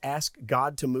prayers ask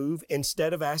God to move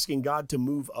instead of asking God to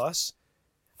move us?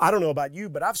 I don't know about you,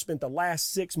 but I've spent the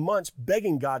last 6 months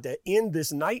begging God to end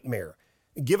this nightmare.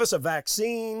 Give us a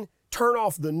vaccine, turn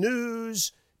off the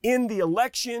news, end the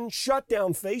election, shut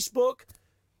down Facebook.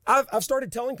 I've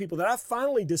started telling people that I've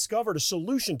finally discovered a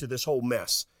solution to this whole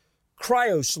mess.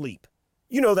 Cryosleep.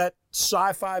 You know that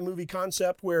sci-fi movie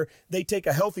concept where they take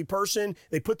a healthy person,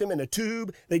 they put them in a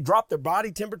tube, they drop their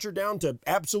body temperature down to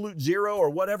absolute zero or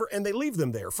whatever, and they leave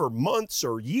them there for months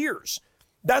or years.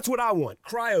 That's what I want,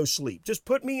 cryosleep. Just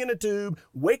put me in a tube,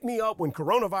 wake me up when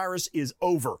coronavirus is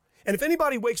over. And if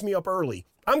anybody wakes me up early,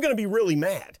 I'm going to be really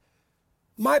mad.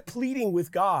 My pleading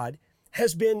with God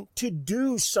has been to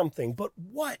do something, but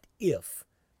what if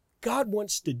God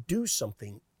wants to do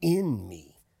something in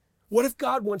me? What if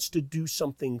God wants to do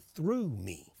something through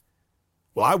me?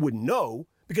 Well, I wouldn't know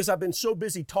because I've been so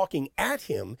busy talking at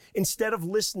him instead of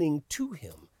listening to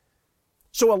him.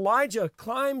 So Elijah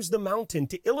climbs the mountain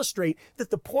to illustrate that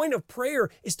the point of prayer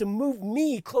is to move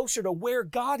me closer to where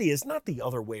God is, not the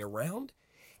other way around.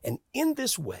 And in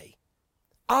this way,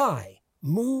 I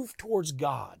move towards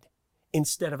God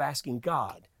instead of asking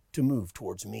God to move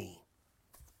towards me.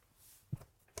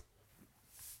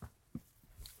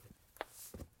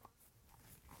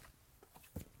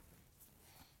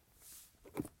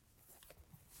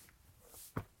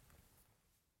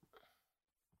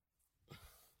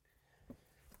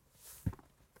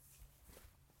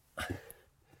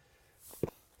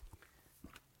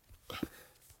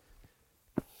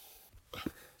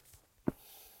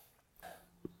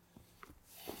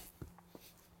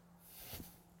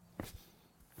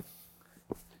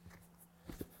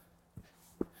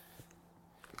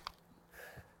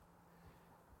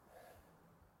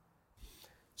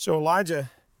 So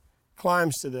Elijah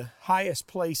climbs to the highest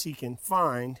place he can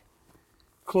find,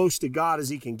 close to God as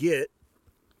he can get,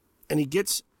 and he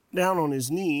gets down on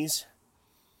his knees,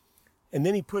 and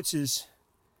then he puts his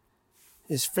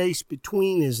face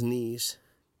between his knees.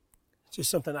 It's just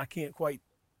something I can't quite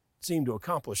seem to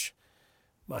accomplish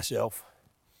myself.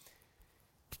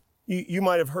 You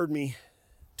might have heard me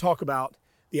talk about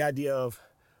the idea of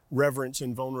reverence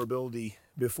and vulnerability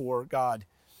before God.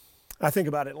 I think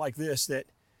about it like this, that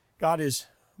God is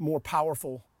more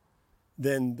powerful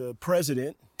than the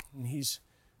president, and he's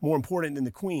more important than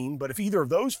the queen. But if either of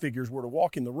those figures were to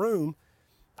walk in the room,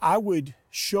 I would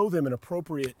show them an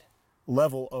appropriate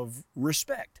level of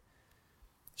respect.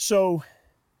 So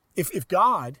if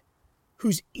God,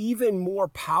 who's even more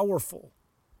powerful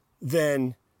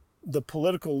than the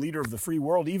political leader of the free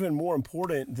world, even more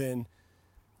important than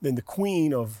the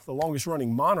queen of the longest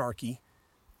running monarchy,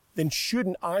 then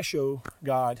shouldn't I show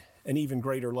God an even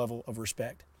greater level of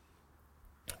respect?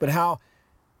 But how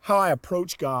I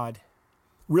approach God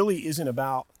really isn't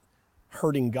about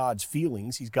hurting God's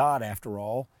feelings. He's God after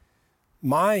all.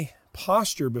 My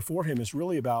posture before him is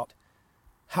really about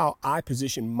how I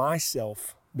position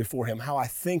myself before him, how I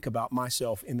think about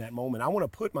myself in that moment. I want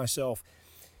to put myself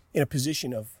in a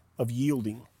position of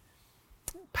yielding,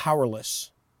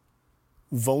 powerless,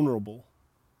 vulnerable,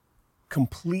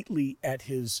 completely at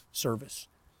his service.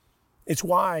 It's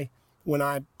why when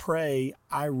I pray,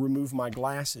 I remove my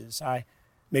glasses.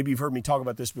 Maybe you've heard me talk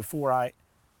about this before. I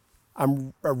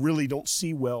really don't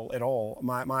see well at all.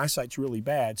 My eyesight's really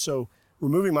bad. So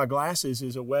removing my glasses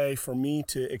is a way for me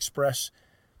to express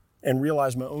and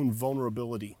realize my own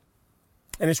vulnerability.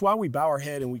 And it's why we bow our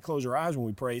head and we close our eyes when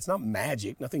we pray. It's not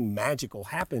magic. Nothing magical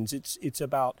happens. It's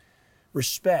about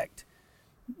respect.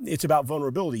 It's about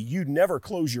vulnerability. You'd never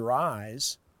close your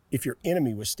eyes if your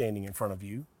enemy was standing in front of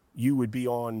you. You would be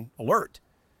on alert.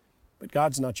 But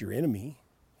God's not your enemy.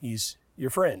 He's your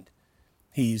friend.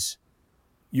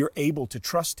 You're able to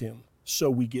trust him, so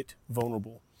we get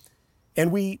vulnerable. And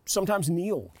we sometimes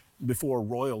kneel before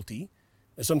royalty.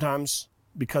 And sometimes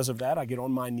because of that, I get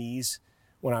on my knees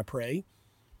when I pray.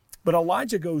 But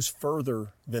Elijah goes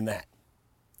further than that.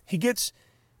 He gets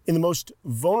in the most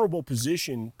vulnerable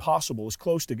position possible, as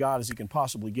close to God as he can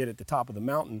possibly get at the top of the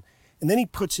mountain. And then he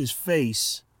puts his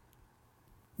face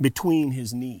between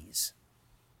his knees.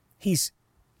 He's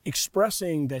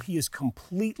expressing that he is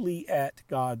completely at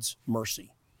God's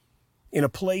mercy, in a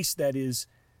place that is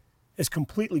as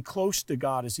completely close to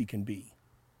God as he can be.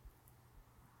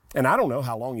 And I don't know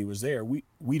how long he was there.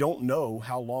 We don't know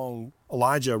how long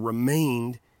Elijah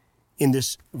remained in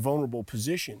this vulnerable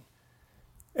position.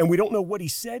 And we don't know what he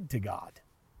said to God.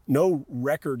 No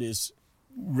record is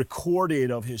recorded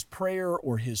of his prayer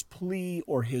or his plea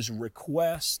or his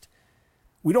request.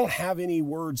 We don't have any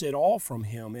words at all from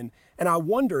him. And I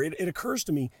wonder, it occurs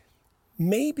to me,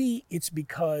 maybe it's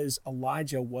because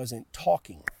Elijah wasn't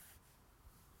talking.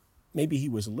 Maybe he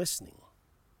was listening.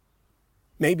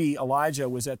 Maybe Elijah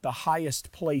was at the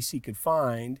highest place he could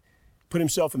find, put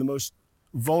himself in the most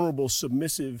vulnerable,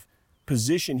 submissive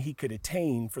position he could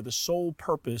attain for the sole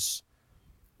purpose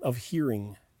of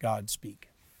hearing God speak.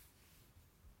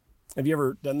 Have you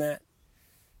ever done that?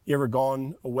 You ever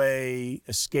gone away,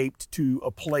 escaped to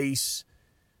a place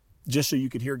just so you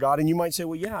could hear God? And you might say,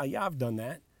 well, yeah, I've done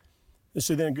that. And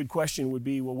so then a good question would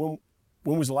be, well,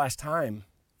 when was the last time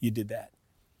you did that?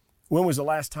 When was the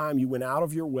last time you went out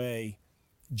of your way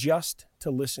just to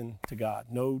listen to God?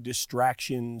 No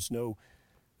distractions, no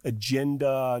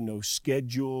agenda, no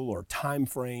schedule or time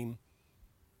frame.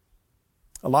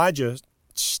 Elijah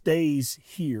stays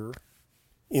here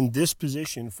in this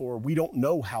position for we don't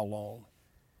know how long.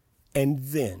 And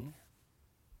then,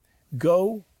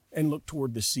 go and look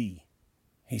toward the sea,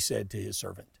 he said to his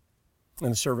servant.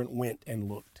 And the servant went and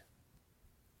looked.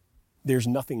 There's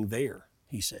nothing there,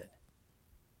 he said.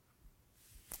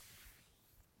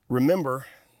 Remember,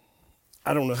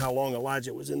 I don't know how long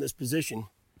Elijah was in this position,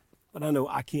 but I know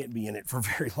I can't be in it for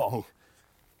very long.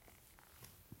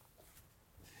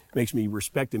 makes me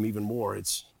respect him even more.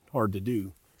 It's hard to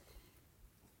do.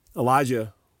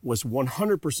 Elijah was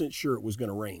 100% sure it was going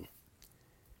to rain.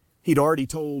 He'd already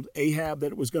told Ahab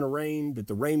that it was going to rain, that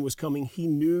the rain was coming. He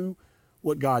knew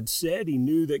what God said. He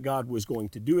knew that God was going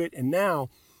to do it. And now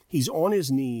he's on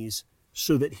his knees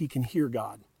so that he can hear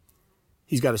God.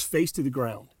 He's got his face to the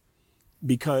ground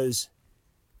because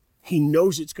he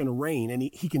knows it's going to rain, and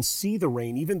he can see the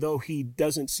rain. Even though he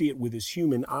doesn't see it with his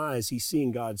human eyes, he's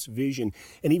seeing God's vision.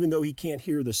 And even though he can't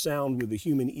hear the sound with the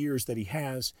human ears that he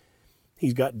has,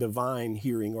 he's got divine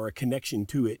hearing or a connection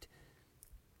to it.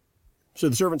 So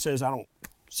the servant says, I don't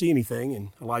see anything. And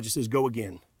Elijah says, go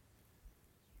again.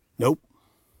 Nope.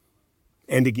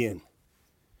 And again.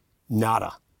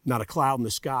 Nada. Not a cloud in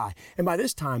the sky. And by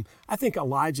this time, I think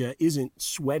Elijah isn't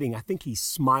sweating. I think he's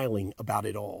smiling about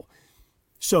it all.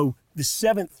 So the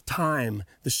 7th time,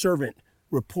 the servant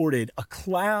reported a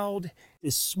cloud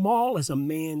as small as a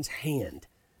man's hand.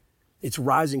 It's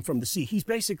rising from the sea. He's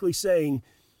basically saying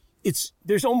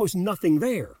there's almost nothing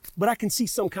there, but I can see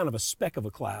some kind of a speck of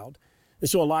a cloud. And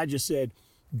so Elijah said,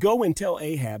 go and tell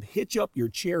Ahab, hitch up your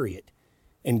chariot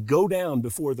and go down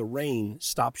before the rain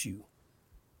stops you.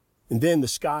 And then the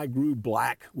sky grew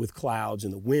black with clouds,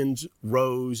 and the winds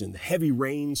rose, and the heavy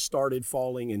rain started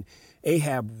falling, and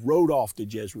Ahab rode off to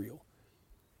Jezreel.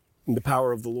 And the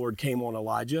power of the Lord came on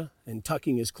Elijah, and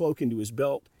tucking his cloak into his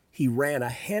belt, he ran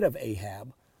ahead of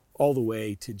Ahab all the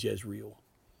way to Jezreel.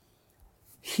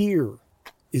 Here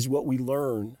is what we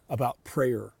learn about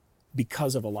prayer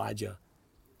because of Elijah.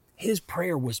 His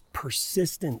prayer was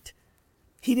persistent.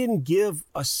 He didn't give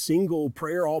a single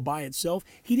prayer all by itself.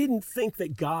 He didn't think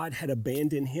that God had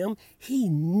abandoned him. He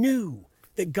knew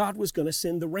that God was going to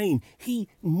send the rain. He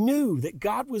knew that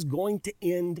God was going to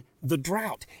end the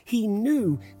drought. He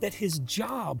knew that his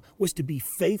job was to be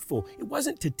faithful. It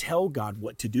wasn't to tell God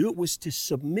what to do. It was to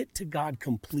submit to God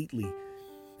completely.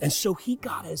 And so he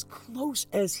got as close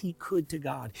as he could to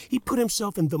God. He put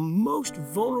himself in the most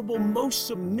vulnerable, most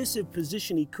submissive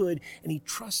position he could, and he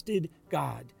trusted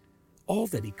God all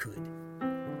that he could.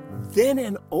 Then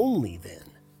and only then,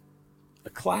 a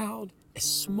cloud as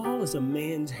small as a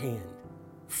man's hand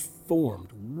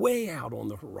formed way out on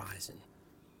the horizon.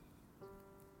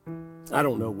 I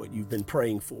don't know what you've been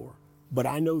praying for, but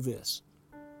I know this.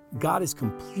 God is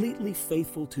completely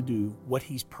faithful to do what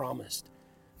he's promised.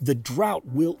 The drought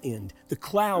will end, the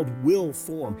cloud will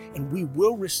form, and we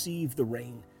will receive the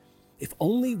rain. If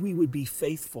only we would be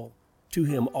faithful to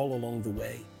him all along the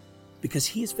way, because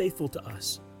he is faithful to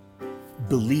us.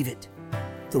 Believe it.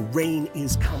 The rain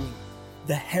is coming.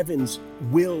 The heavens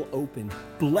will open.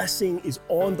 Blessing is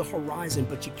on the horizon,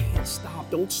 but you can't stop.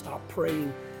 Don't stop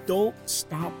praying. Don't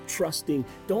stop trusting.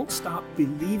 Don't stop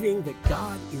believing that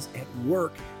God is at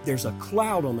work. There's a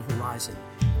cloud on the horizon.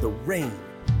 The rain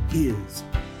is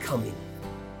coming.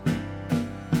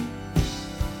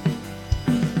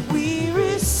 We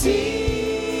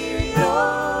receive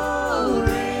your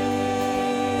rain.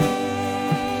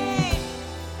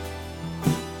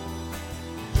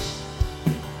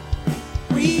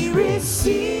 We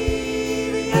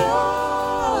receive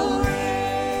your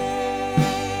rain.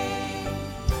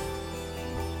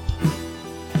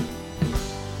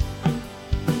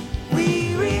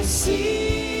 We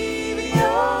receive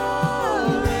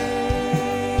your rain.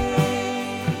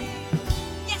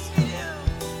 Yes, we do.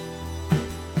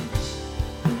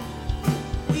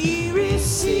 We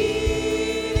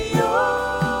receive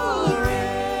your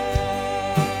rain.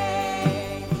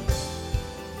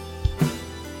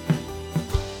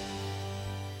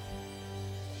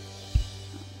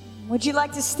 Would you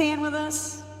like to stand with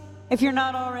us if you're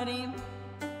not already?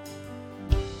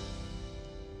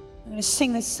 We're going to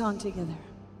sing this song together.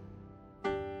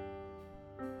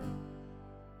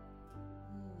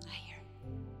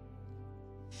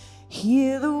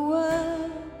 Hear the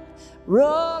word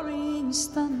roaring as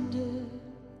thunder,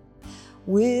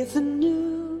 with a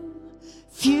new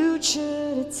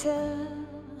future to tell.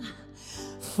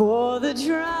 For the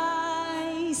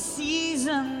dry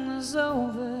season is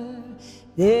over,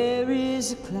 there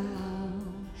is a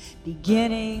cloud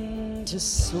beginning to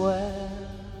swell.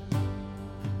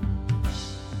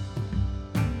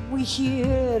 We hear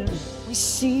it, we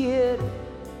see it.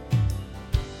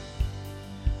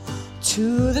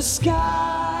 To the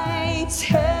sky, it's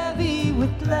heavy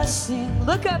with blessing.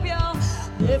 Look up, y'all.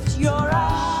 Lift your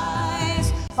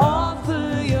eyes,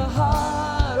 offer your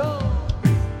heart. Oh,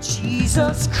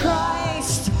 Jesus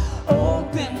Christ,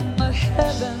 open the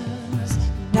heavens.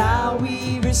 Now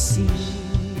we receive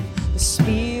the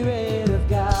Spirit of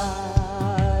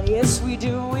God. Yes, we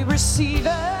do. We receive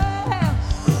it.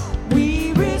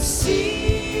 We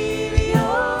receive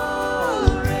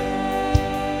your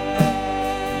rain.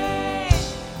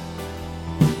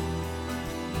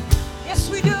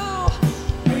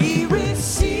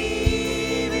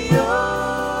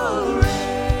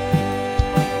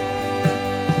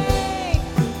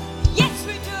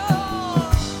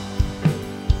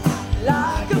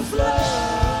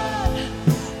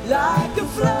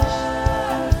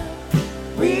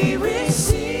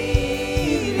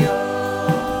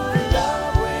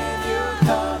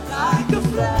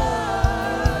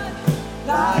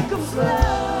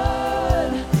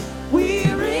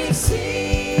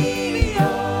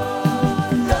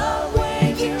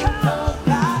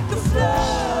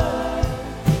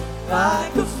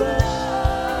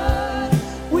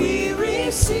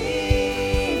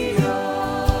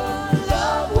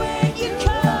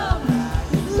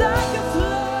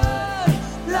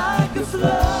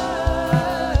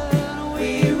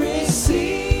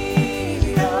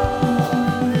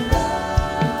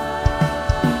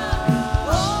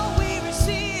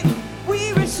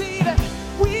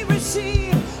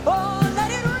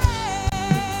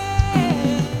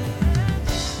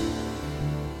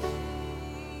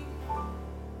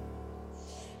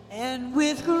 And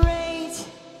with great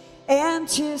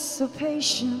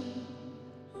anticipation,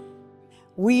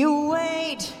 we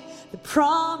await the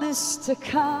promise to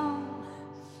come.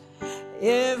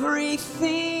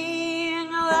 Everything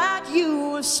that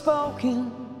you have spoken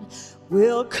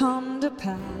will come to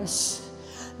pass.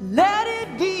 Let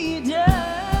it be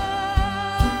done.